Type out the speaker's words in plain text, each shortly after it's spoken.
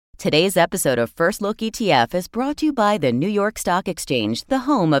Today's episode of First Look ETF is brought to you by the New York Stock Exchange, the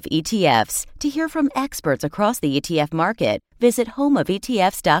home of ETFs. To hear from experts across the ETF market, visit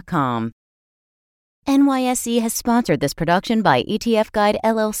homeofetfs.com. NYSE has sponsored this production by ETF Guide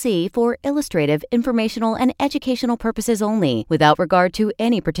LLC for illustrative, informational, and educational purposes only, without regard to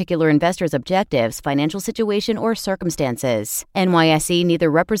any particular investor's objectives, financial situation, or circumstances. NYSE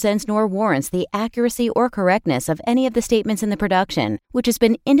neither represents nor warrants the accuracy or correctness of any of the statements in the production, which has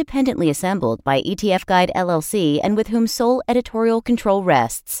been independently assembled by ETF Guide LLC and with whom sole editorial control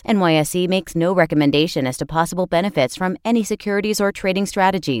rests. NYSE makes no recommendation as to possible benefits from any securities or trading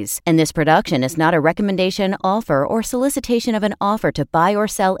strategies, and this production is not a recommendation, offer, or solicitation of an offer to buy or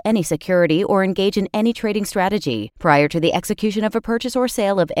sell any security or engage in any trading strategy. Prior to the execution of a purchase or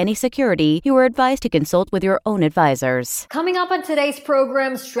sale of any security, you are advised to consult with your own advisors. Coming up on today's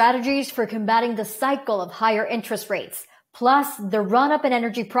program, strategies for combating the cycle of higher interest rates, plus the run-up in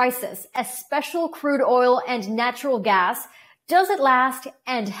energy prices, especially crude oil and natural gas. Does it last,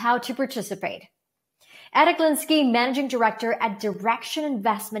 and how to participate? Ed Eglinski, Managing Director at Direction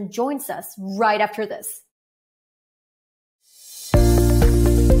Investment, joins us right after this.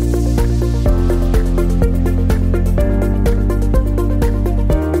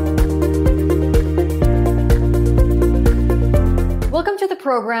 Welcome to the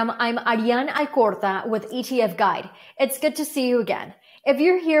program. I'm Ariane Aycorta with ETF Guide. It's good to see you again. If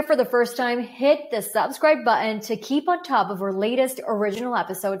you're here for the first time, hit the subscribe button to keep on top of our latest original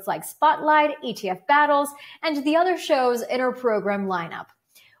episodes like Spotlight, ETF Battles, and the other shows in our program lineup.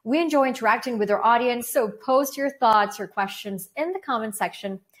 We enjoy interacting with our audience, so post your thoughts or questions in the comment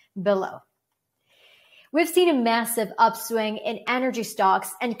section below. We've seen a massive upswing in energy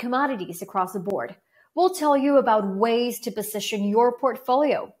stocks and commodities across the board. We'll tell you about ways to position your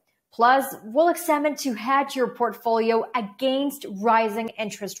portfolio. Plus, we'll examine to hedge your portfolio against rising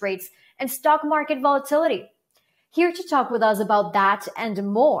interest rates and stock market volatility. Here to talk with us about that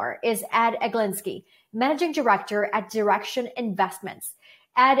and more is Ed Eglinski, Managing Director at Direction Investments.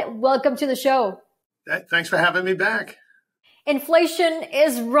 Ed, welcome to the show. Thanks for having me back. Inflation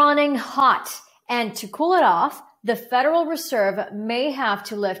is running hot, and to cool it off, the Federal Reserve may have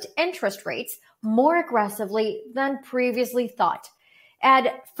to lift interest rates more aggressively than previously thought.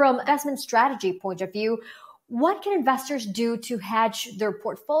 And from investment strategy point of view, what can investors do to hedge their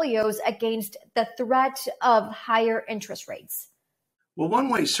portfolios against the threat of higher interest rates? Well, one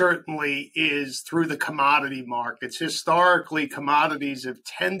way certainly is through the commodity markets. Historically, commodities have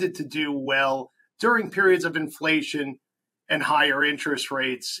tended to do well during periods of inflation and higher interest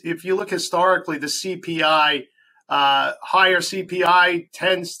rates. If you look historically, the CPI, higher CPI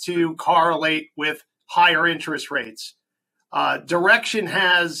tends to correlate with higher interest rates. Direction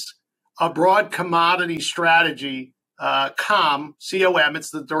has a broad commodity strategy, COM, C-O-M.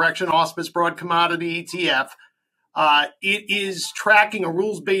 It's the Direction Auspice Broad Commodity ETF. It is tracking a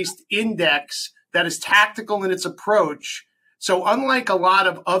rules-based index that is tactical in its approach. So unlike a lot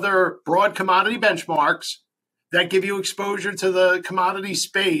of other broad commodity benchmarks that give you exposure to the commodity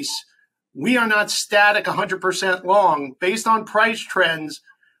space, we are not static 100% long. Based on price trends,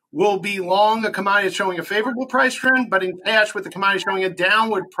 will be long a commodity showing a favorable price trend, but in cash with the commodity showing a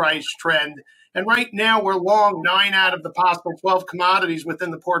downward price trend. And right now we're long 9 out of the possible 12 commodities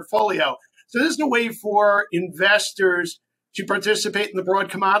within the portfolio. So this is a way for investors to participate in the broad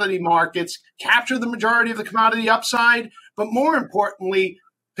commodity markets, capture the majority of the commodity upside, but more importantly,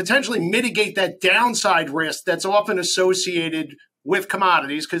 potentially mitigate that downside risk that's often associated with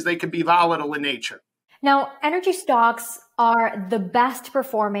commodities because they can be volatile in nature. Now, energy stocks are the best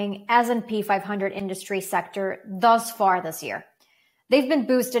performing S&P 500 industry sector thus far this year. They've been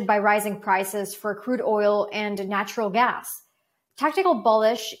boosted by rising prices for crude oil and natural gas. Tactical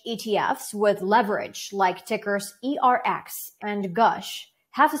bullish ETFs with leverage like tickers ERX and GUSH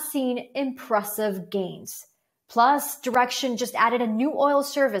have seen impressive gains. Plus, Direction just added a new oil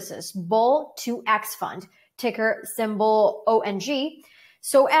services Bull 2X fund, ticker symbol ONG.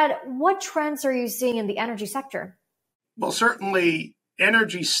 So Ed, what trends are you seeing in the energy sector? Well, certainly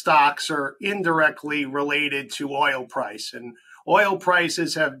energy stocks are indirectly related to oil price, and oil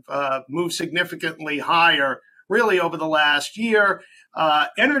prices have moved significantly higher really over the last year.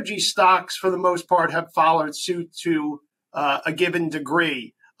 Energy stocks, for the most part, have followed suit to a given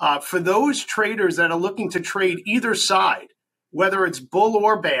degree. For those traders that are looking to trade either side, whether it's bull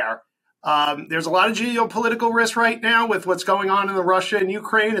or bear, there's a lot of geopolitical risk right now with what's going on in the Russia and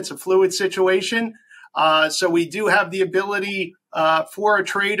Ukraine. It's a fluid situation. So we do have the ability for a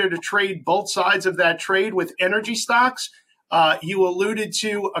trader to trade both sides of that trade with energy stocks. You alluded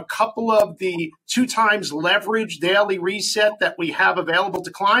to a couple of the 2 times leverage daily reset that we have available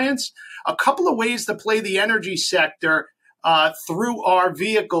to clients. A couple of ways to play the energy sector through our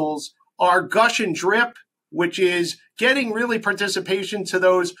vehicles are Gush and Drip, which is getting really participation to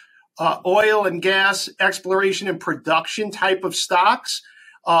those oil and gas exploration and production type of stocks.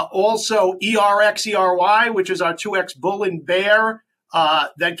 Also ERX, ERY, which is our 2X bull and bear,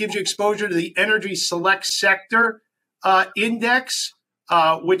 that gives you exposure to the energy select sector index,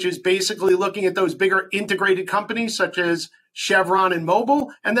 which is basically looking at those bigger integrated companies such as Chevron and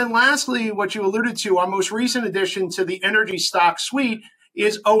Mobil. And then lastly, what you alluded to, our most recent addition to the energy stock suite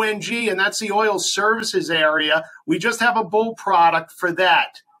is ONG, and that's the oil services area. We just have a bull product for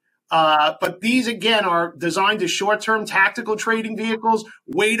that. But these, again, are designed as short-term tactical trading vehicles,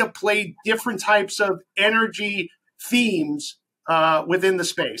 way to play different types of energy themes within the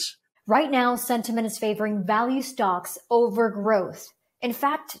space. Right now, sentiment is favoring value stocks over growth. In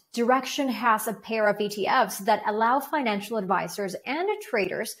fact, Direxion has a pair of ETFs that allow financial advisors and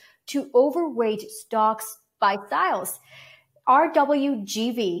traders to overweight stocks by styles.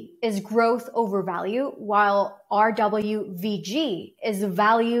 RWGV is growth over value, while RWVG is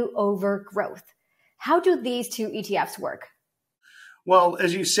value over growth. How do these 2 ETFs work? Well,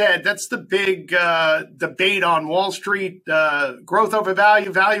 as you said, that's the big debate on Wall Street, growth over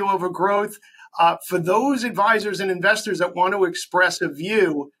value, value over growth. For those advisors and investors that want to express a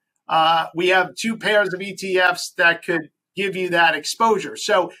view, we have 2 pairs of ETFs that could give you that exposure.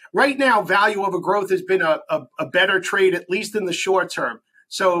 So right now, value over growth has been a better trade, at least in the short term.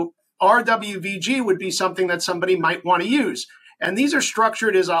 So RWVG would be something that somebody might want to use. And these are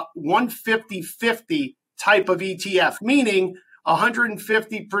structured as a 150-50 type of ETF, meaning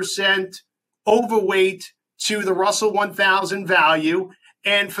 150% overweight to the Russell 1000 value.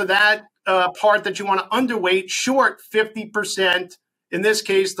 And for that part that you want to underweight, short 50%, in this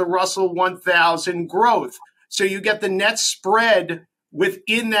case, the Russell 1000 growth. So you get the net spread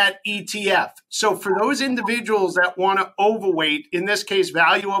within that ETF. So for those individuals that want to overweight, in this case,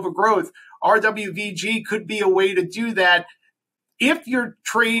 value over growth, RWVG could be a way to do that. If your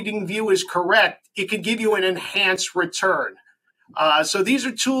trading view is correct, it could give you an enhanced return. So these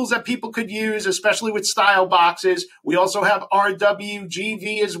are tools that people could use, especially with style boxes. We also have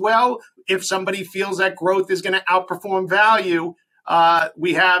RWGV as well. If somebody feels that growth is going to outperform value,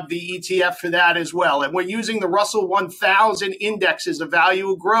 we have the ETF for that as well. And we're using the Russell 1000 index as a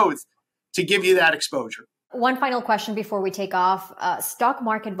value of growth to give you that exposure. One final question before we take off. Stock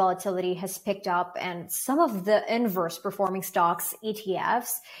market volatility has picked up, and some of the inverse performing stocks,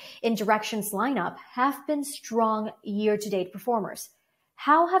 ETFs, in Direxion's lineup have been strong year-to-date performers.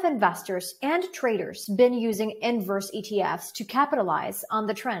 How have investors and traders been using inverse ETFs to capitalize on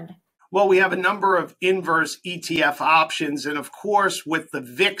the trend? Well, we have a number of inverse ETF options. And of course, with the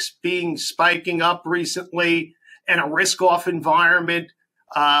VIX spiking up recently and a risk-off environment,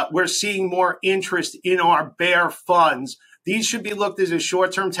 we're seeing more interest in our bear funds. These should be looked at as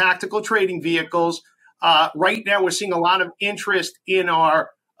short-term tactical trading vehicles. Right now, we're seeing a lot of interest in our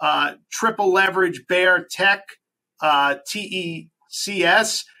triple leverage bear tech, TECS,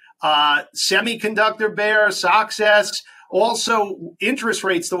 semiconductor bear, SOXS. Also, interest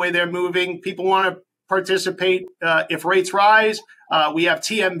rates, the way they're moving, people want to participate if rates rise. We have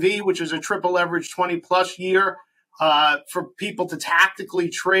TMV, which is a triple leverage 20-plus year for people to tactically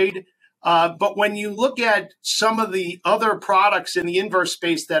trade. But when you look at some of the other products in the inverse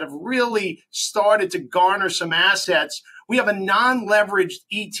space that have really started to garner some assets, we have a non-leveraged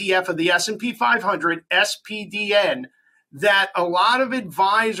ETF of the S&P 500, SPDN, that a lot of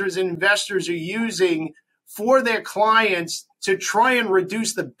advisors and investors are using for their clients to try and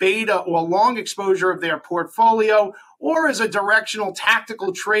reduce the beta or long exposure of their portfolio, or as a directional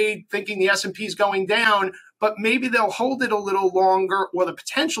tactical trade, thinking the S&P is going down, but maybe they'll hold it a little longer, or the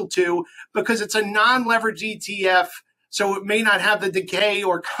potential to, because it's a non-leveraged ETF, so it may not have the decay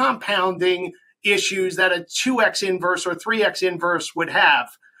or compounding issues that a 2x inverse or 3x inverse would have.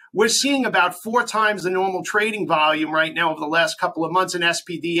 We're seeing about 4 times the normal trading volume right now over the last couple of months in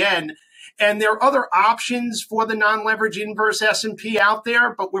SPDN. And there are other options for the non-leverage inverse S&P out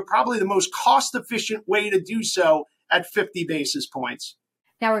there, but we're probably the most cost-efficient way to do so at 50 basis points.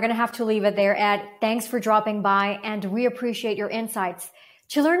 Now we're going to have to leave it there, Ed. Thanks for dropping by, and we appreciate your insights.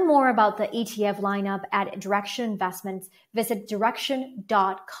 To learn more about the ETF lineup at Direxion Investments, visit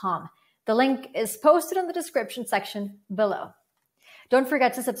Direxion.com. The link is posted in the description section below. Don't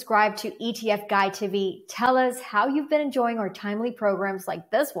forget to subscribe to ETF Guide TV. Tell us how you've been enjoying our timely programs like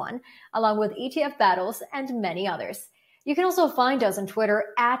this one, along with ETF Battles and many others. You can also find us on Twitter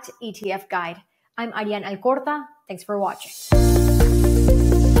at ETF Guide. I'm Ariane Alcorta. Thanks for watching.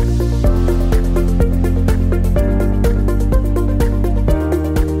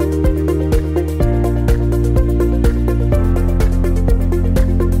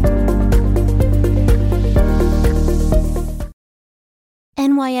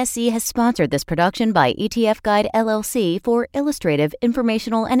 NYSE has sponsored this production by ETF Guide LLC for illustrative,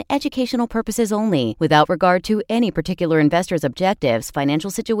 informational, and educational purposes only, without regard to any particular investor's objectives, financial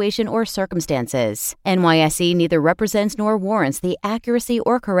situation, or circumstances. NYSE neither represents nor warrants the accuracy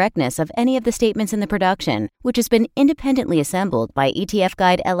or correctness of any of the statements in the production, which has been independently assembled by ETF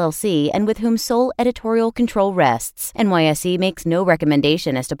Guide LLC and with whom sole editorial control rests. NYSE makes no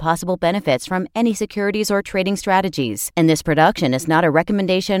recommendation as to possible benefits from any securities or trading strategies, and this production is not a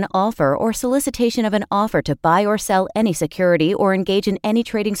recommendation, offer, or solicitation of an offer to buy or sell any security or engage in any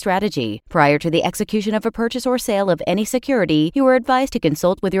trading strategy. Prior to the execution of a purchase or sale of any security, you are advised to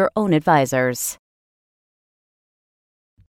consult with your own advisors.